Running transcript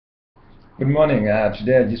Good morning.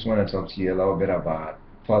 Today I just want to talk to you a little bit about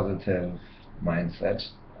positive mindset.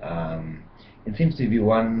 Um, it seems to be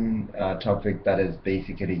one topic that has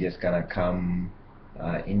basically just kind of come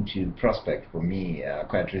into prospect for me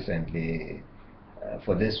quite recently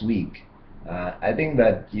for this week. I think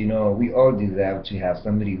that we all deserve to have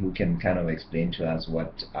somebody who can kind of explain to us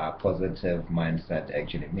what positive mindset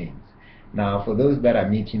actually means. Now, for those that are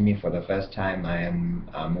meeting me for the first time, I am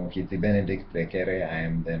Mokiti Benedict Lekere. I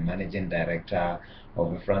am the managing director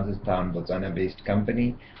of a Francistown, Botswana-based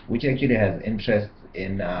company, which actually has interests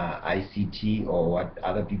in ICT, or what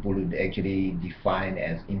other people would actually define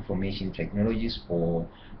as information technologies, or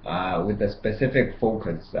with a specific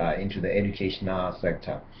focus into the educational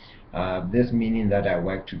sector. This meaning that I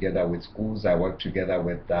work together with schools, I work together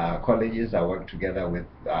with colleges, I work together with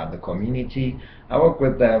the community, I work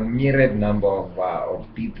with a myriad number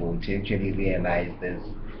of people to actually realize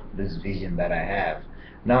this vision that I have.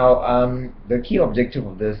 Now, the key objective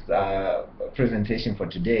of this presentation for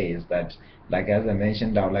today is that, like as I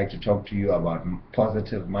mentioned, I would like to talk to you about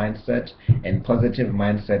positive mindset, and positive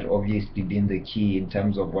mindset obviously being the key in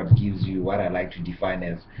terms of what gives you what I like to define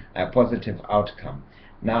as a positive outcome.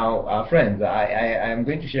 Now, friends, I am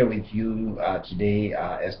going to share with you today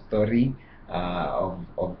a story of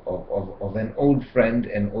an old friend,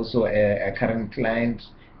 and also a current client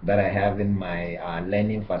that I have in my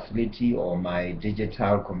learning facility, or my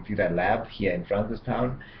digital computer lab here in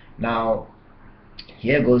Francistown. Now,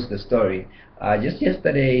 here goes the story. Just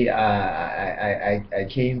yesterday, I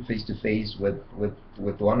came face to face with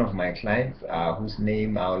one of my clients, whose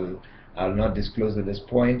name I'll not disclose at this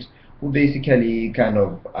point, who basically kind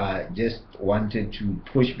of just wanted to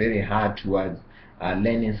push very hard towards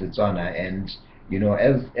learning Setswana. And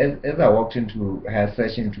as I walked into her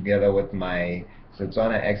session together with my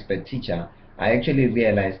Setswana expert teacher, I actually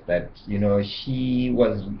realized that she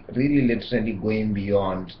was really literally going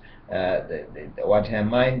beyond what her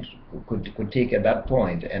mind could take at that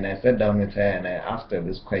point. And I sat down with her and I asked her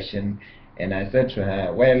this question, and I said to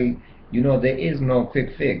her, well, there is no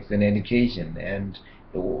quick fix in education, and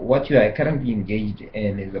what you are currently engaged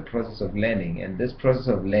in is a process of learning, and this process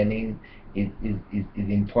of learning is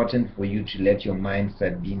important for you to let your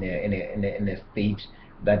mindset be in a state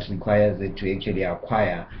that requires it to actually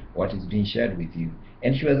acquire what is being shared with you.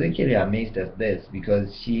 And she was actually amazed at this,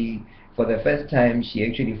 because for the first time, she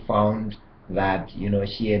actually found that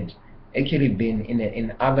she had actually been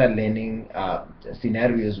in other learning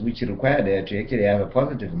scenarios which required her to actually have a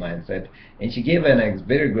positive mindset. And she gave an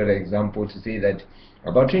very good example to say that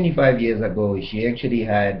about 25 years ago, she actually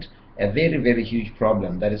had a very huge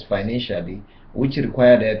problem, that is financially, which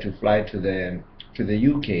required her to fly to the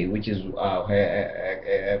UK, which is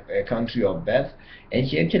a country of birth, and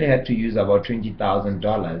she actually had to use about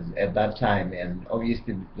 $20,000 at that time. And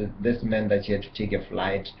obviously, this meant that she had to take a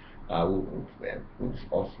flight of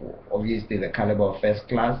obviously the caliber of first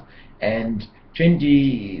class, and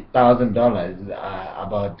 $20,000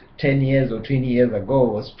 about 10 years or 20 years ago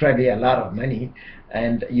was probably a lot of money.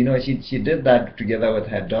 And she did that together with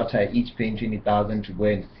her daughter, each paying 20,000 to go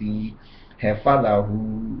and see her father,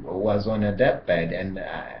 who was on a deathbed. And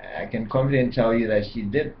I can confidently tell you that she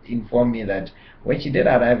did inform me that when she did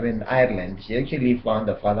arrive in Ireland, she actually found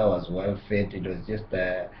the father was well fit. It was just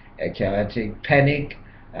a chaotic panic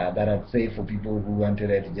that I'd say for people who wanted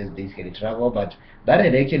her to just basically travel, but that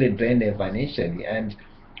had actually drained her financially. And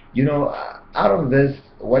out of this,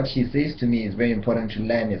 what she says to me is very important to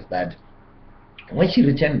learn, is that when she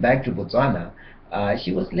returned back to Botswana,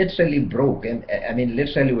 she was literally broke, and I mean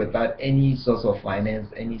literally without any source of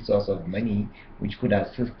finance, any source of money which could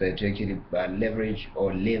assist her to actually leverage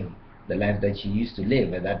or live the life that she used to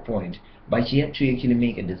live at that point. But she had to actually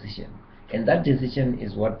make a decision, and that decision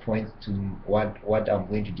is what points to what I'm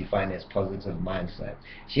going to define as positive mindset.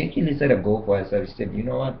 She actually set a goal for herself. She said, you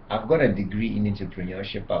know what, I've got a degree in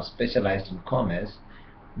entrepreneurship, I've specialized in commerce,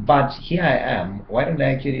 but here I am. Why don't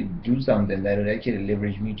I actually do something that would actually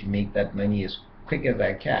leverage me to make that money as quick as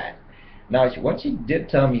I can? Now, what she did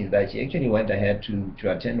tell me is that she actually went ahead to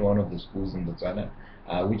attend one of the schools in Botswana,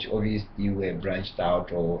 which obviously were branched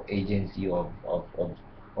out or agency of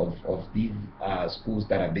these schools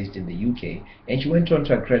that are based in the UK. And she went on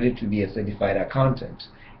to accredit to be a certified accountant.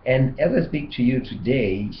 And as I speak to you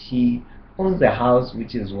today, she owns a house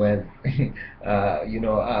which is worth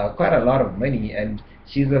quite a lot of money, and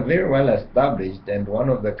she's a very well established and one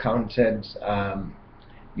of the counted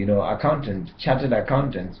chartered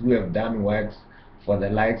accountants who have done works for the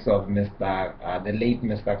likes of the late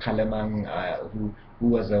Mr. Kalemang, who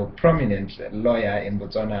was a prominent lawyer in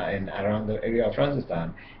Botswana and around the area of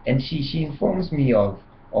Francistown. And she informs me of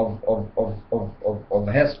of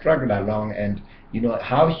her struggle along, and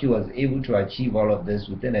how she was able to achieve all of this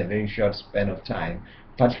within a very short span of time,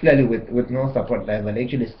 particularly with no support level,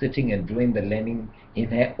 actually sitting and doing the learning in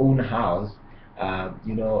her own house,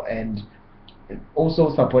 and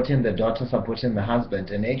also supporting the daughter, supporting the husband,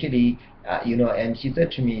 and actually, and she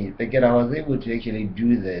said to me, "Beggar, I was able to actually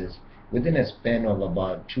do this within a span of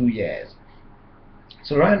about 2 years."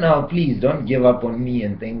 So right now, please don't give up on me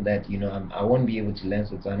and think that I won't be able to learn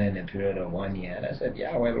Setswana in a period of 1 year. And I said,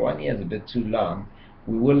 yeah, well, 1 year is a bit too long.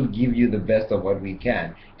 We will give you the best of what we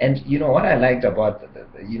can. And what I liked about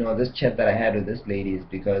this chat that I had with this lady is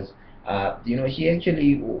because she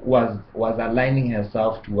actually was aligning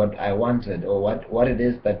herself to what I wanted, or what it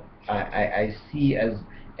is that I see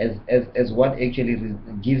as what actually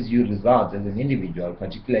gives you results as an individual,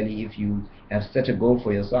 particularly if you have set a goal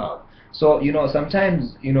for yourself. So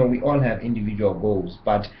sometimes we all have individual goals,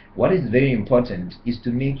 but what is very important is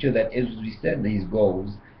to make sure that as we set these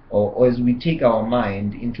goals, or as we take our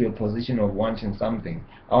mind into a position of wanting something,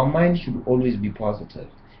 our mind should always be positive.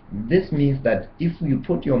 This means that if you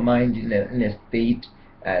put your mind in a state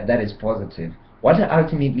that is positive, what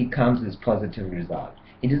ultimately comes is positive result.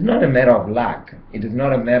 It is not a matter of luck. It is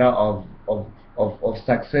not a matter of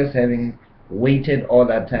success having waited all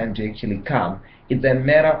that time to actually come. It's a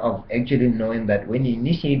matter of actually knowing that when you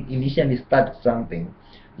initially start something,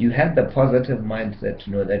 you have the positive mindset to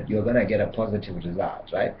know that you're going to get a positive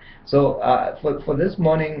result, right? So for this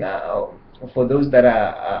morning, for those that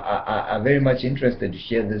are very much interested to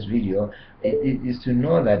share this video, is to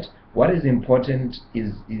know that what is important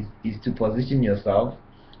is to position yourself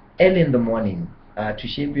early in the morning, to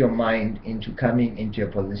shape your mind into coming into a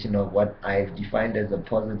position of what I've defined as a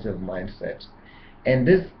positive mindset. And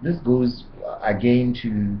this goes again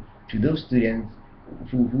to those students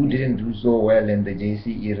who didn't do so well in the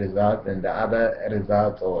JCE results and the other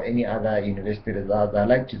results, or any other university results. I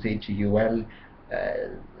like to say to you, well,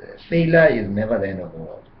 failure is never the end of the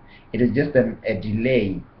world. It is just a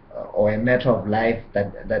delay, or a matter of life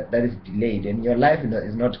that is delayed, and your life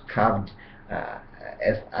is not carved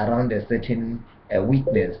as around a certain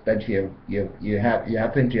weakness that you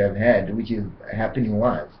happen to have had, which is happening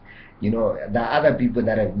once. There are other people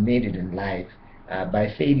that have made it in life by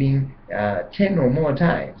failing 10 or more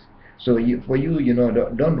times. So for you,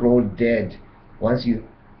 don't roll dead once you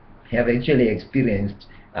have actually experienced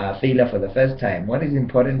failure for the first time. What is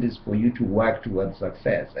important is for you to work towards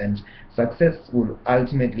success, and success will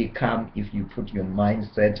ultimately come if you put your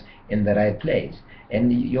mindset in the right place. And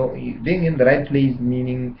being in the right place,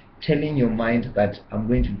 meaning telling your mind that I'm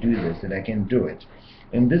going to do this and I can do it.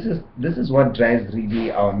 And this is what drives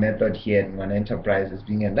really our method here at One Enterprise, as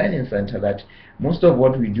being a learning center, that most of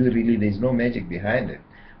what we do, really, there's no magic behind it.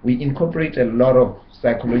 We incorporate a lot of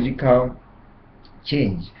psychological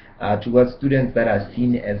change towards students that are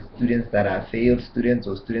seen as students that are failed students,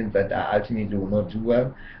 or students that are ultimately will not do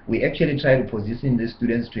well. We actually try to position these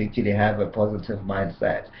students to actually have a positive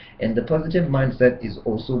mindset, and the positive mindset is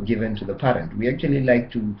also given to the parent. We actually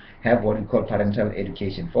like to have what we call parental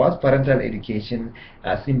education. For us, parental education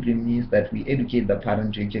simply means that we educate the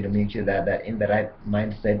parent to actually make sure that they're in the right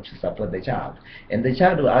mindset to support the child, and the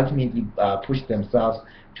child will ultimately push themselves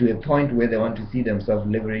to a point where they want to see themselves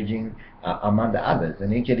leveraging among the others,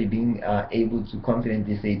 and actually being able to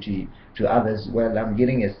confidently say to others, well, I'm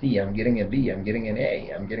getting a C, I'm getting a B, I'm getting an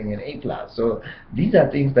A, I'm getting an A+. So these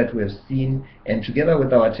are things that we have seen, and together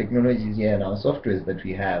with our technologies here and our softwares that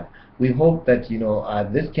we have, we hope that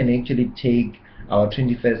this can actually take our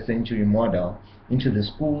 21st century model into the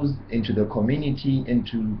schools, into the community,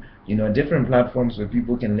 into different platforms where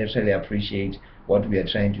people can literally appreciate what we are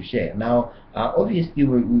trying to share. Now, obviously,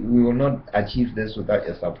 we will not achieve this without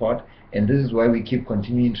your support, and this is why we keep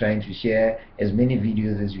continuing trying to share as many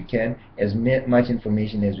videos as we can, as much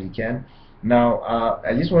information as we can. Now,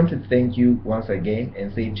 I just want to thank you once again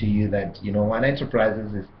and say to you that One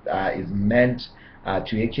Enterprises is meant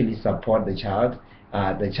to actually support the child,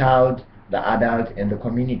 the adult, and the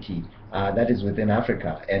community that is within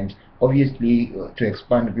Africa, and obviously to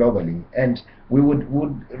expand globally. And we would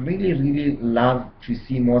really love to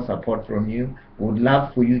see more support from you. We would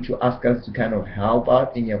love for you to ask us to kind of help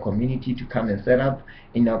out in your community, to come and set up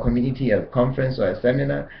in our community a conference or a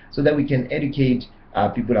seminar, so that we can educate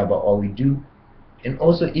people about what we do. And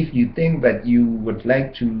also, if you think that you would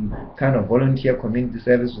like to kind of volunteer community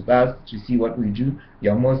service with us to see what we do,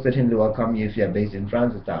 you're most certainly welcome if you're based in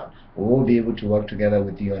Francistown. We will be able to work together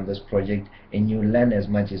with you on this project, and you learn as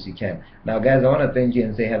much as you can. Now, guys, I want to thank you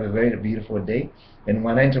and say have a very beautiful day. And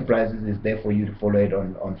One Enterprises is there for you to follow it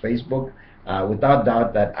on Facebook. without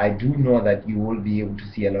doubt that I do know that you will be able to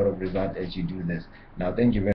see a lot of results as you do this. Now, thank you very